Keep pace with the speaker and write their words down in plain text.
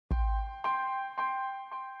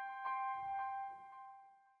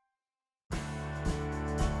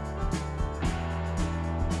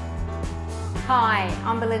Hi,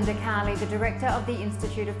 I'm Belinda Carley, the Director of the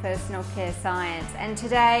Institute of Personal Care Science, and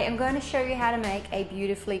today I'm going to show you how to make a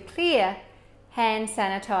beautifully clear hand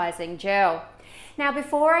sanitizing gel. Now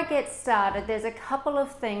before I get started, there's a couple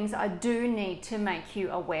of things I do need to make you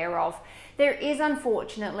aware of. There is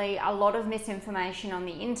unfortunately a lot of misinformation on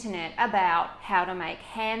the internet about how to make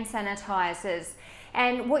hand sanitizers.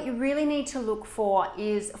 And what you really need to look for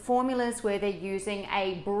is formulas where they're using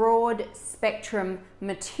a broad spectrum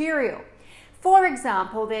material. For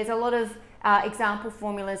example, there's a lot of example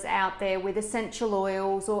formulas out there with essential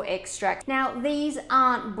oils or extracts. Now, these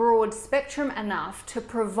aren't broad spectrum enough to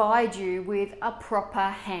provide you with a proper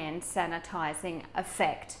hand sanitizing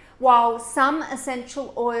effect. While some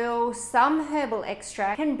essential oils, some herbal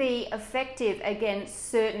extract can be effective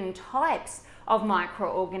against certain types of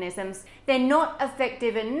microorganisms, they're not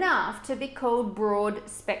effective enough to be called broad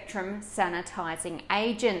spectrum sanitizing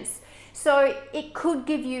agents. So it could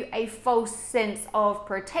give you a false sense of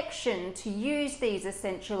protection to use these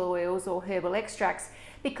essential oils or herbal extracts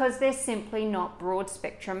because they're simply not broad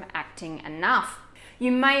spectrum acting enough.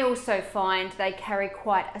 You may also find they carry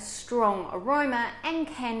quite a strong aroma and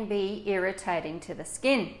can be irritating to the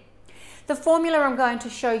skin. The formula I'm going to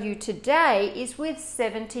show you today is with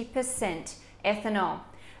 70% ethanol.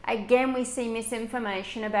 Again, we see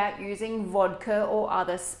misinformation about using vodka or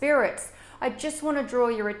other spirits. I just want to draw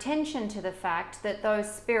your attention to the fact that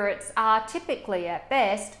those spirits are typically at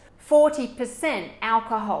best 40%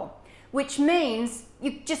 alcohol, which means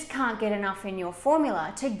you just can't get enough in your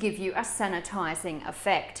formula to give you a sanitizing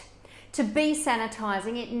effect. To be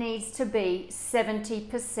sanitizing, it needs to be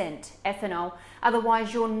 70% ethanol,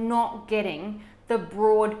 otherwise you're not getting the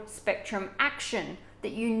broad spectrum action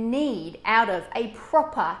that you need out of a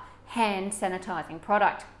proper hand sanitizing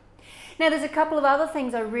product. Now there's a couple of other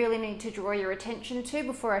things I really need to draw your attention to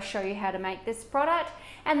before I show you how to make this product,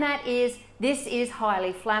 and that is this is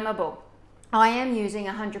highly flammable. I am using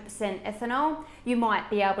 100% ethanol. You might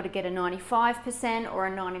be able to get a 95% or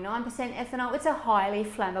a 99% ethanol. It's a highly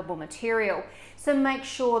flammable material, so make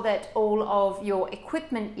sure that all of your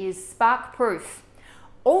equipment is spark proof.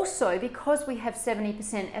 Also, because we have 70%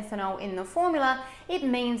 ethanol in the formula, it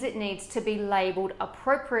means it needs to be labelled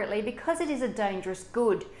appropriately because it is a dangerous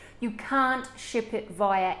good. You can't ship it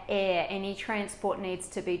via air. Any transport needs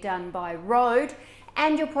to be done by road,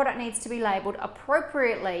 and your product needs to be labelled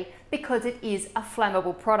appropriately because it is a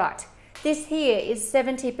flammable product. This here is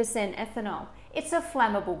 70% ethanol. It's a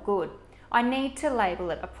flammable good. I need to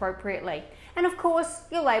label it appropriately. And of course,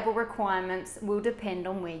 your label requirements will depend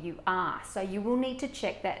on where you are. So you will need to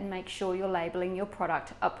check that and make sure you're labeling your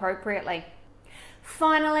product appropriately.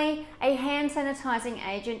 Finally, a hand sanitizing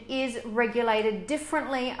agent is regulated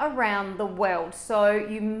differently around the world. So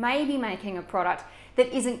you may be making a product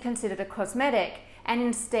that isn't considered a cosmetic and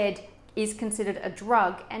instead is considered a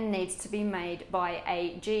drug and needs to be made by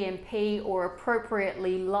a GMP or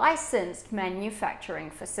appropriately licensed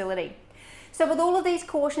manufacturing facility. So with all of these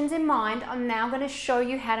cautions in mind, I'm now going to show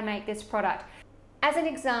you how to make this product. As an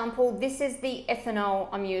example, this is the ethanol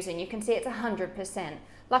I'm using. You can see it's 100%.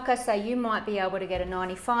 Like I say, you might be able to get a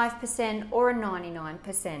 95% or a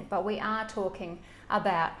 99%, but we are talking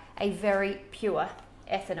about a very pure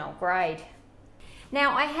ethanol grade.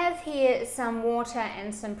 Now I have here some water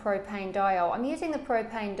and some propane diol. I'm using the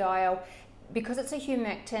propane diol because it's a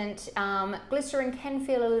humectant. Glycerin can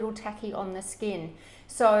feel a little tacky on the skin.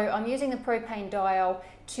 So I'm using the propane diol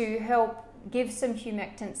to help give some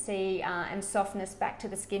humectancy and softness back to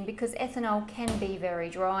the skin because ethanol can be very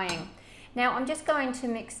drying. Now I'm just going to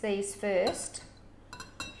mix these first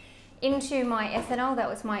into my ethanol. That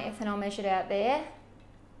was my ethanol measured out there.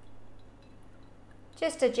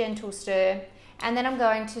 Just a gentle stir, and then I'm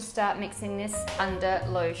going to start mixing this under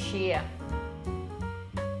low shear.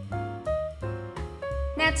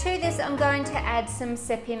 Now to this I'm going to add some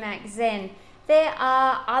Sepimax Zen. There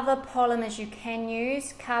are other polymers you can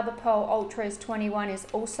use. Carbapol Ultras 21 is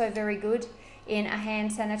also very good in a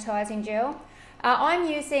hand sanitizing gel. I'm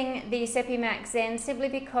using the Sepimax Zen simply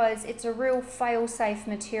because it's a real fail-safe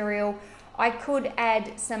material. I could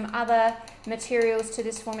add some other materials to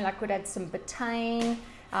this formula. I could add some betaine,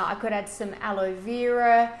 I could add some aloe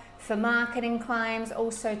vera for marketing claims,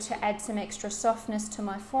 also to add some extra softness to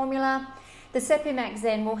my formula. The Sepimax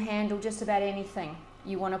Zen will handle just about anything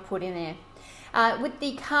you want to put in there. With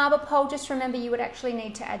the Carbapol, just remember you would actually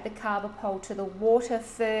need to add the Carbapol to the water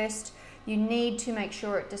first. You need to make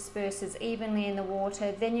sure it disperses evenly in the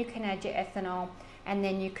water, then you can add your ethanol and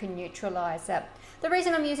then you can neutralize it. The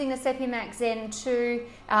reason I'm using the Sepimax Zen too,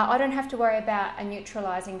 I don't have to worry about a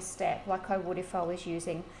neutralizing step like I would if I was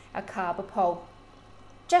using a Carbapol.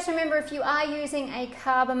 Just remember, if you are using a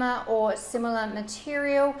carbomer or similar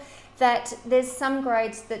material, that there's some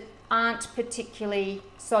grades that aren't particularly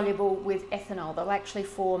soluble with ethanol. They'll actually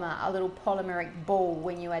form a little polymeric ball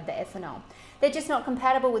when you add the ethanol. They're just not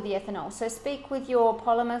compatible with the ethanol. So speak with your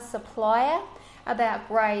polymer supplier about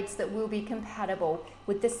grades that will be compatible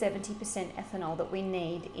with the 70% ethanol that we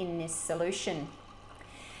need in this solution.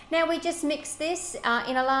 Now we just mix this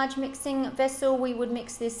in a large mixing vessel. We would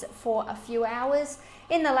mix this for a few hours.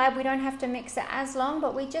 In the lab we don't have to mix it as long,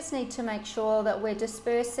 but we just need to make sure that we're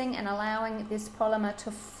dispersing and allowing this polymer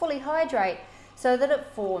to fully hydrate so that it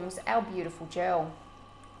forms our beautiful gel.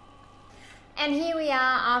 And here we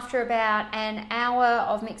are after about an hour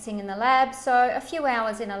of mixing in the lab, so a few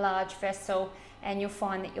hours in a large vessel, and you'll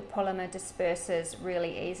find that your polymer disperses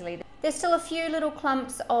really easily. There's still a few little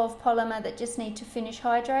clumps of polymer that just need to finish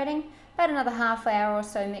hydrating. About another half hour or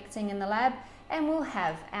so mixing in the lab, and we'll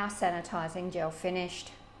have our sanitizing gel finished.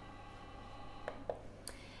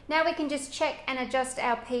 Now we can just check and adjust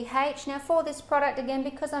our pH. Now for this product, again,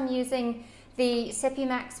 because I'm using the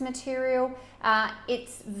Sepimax material,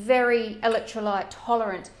 it's very electrolyte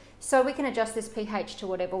tolerant, so we can adjust this pH to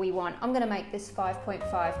whatever we want. I'm going to make this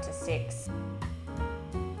 5.5 to 6.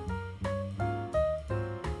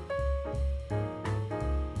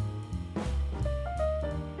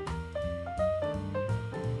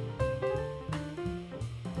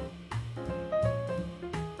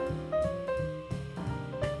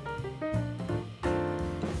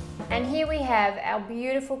 And here we have our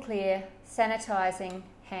beautiful clear sanitizing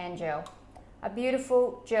hand gel, a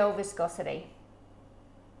beautiful gel viscosity.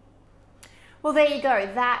 Well, there you go.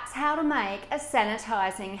 That's how to make a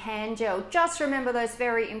sanitizing hand gel. Just remember those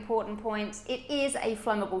very important points. It is a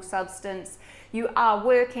flammable substance. You are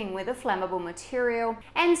working with a flammable material,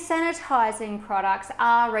 and sanitizing products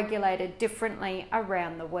are regulated differently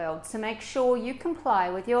around the world. So make sure you comply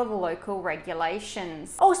with your local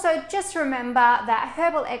regulations. Also, just remember that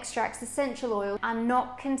herbal extracts, essential oils, are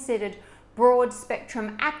not considered broad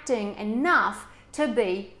spectrum acting enough to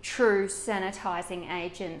be true sanitizing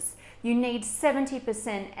agents. You need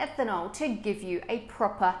 70% ethanol to give you a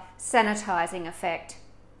proper sanitizing effect.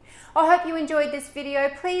 I hope you enjoyed this video.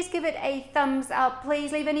 Please give it a thumbs up.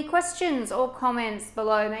 Please leave any questions or comments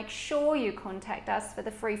below. Make sure you contact us for the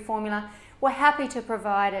free formula. We're happy to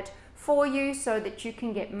provide it for you so that you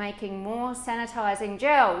can get making more sanitizing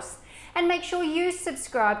gels. And make sure you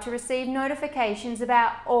subscribe to receive notifications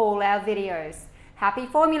about all our videos. Happy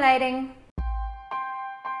formulating!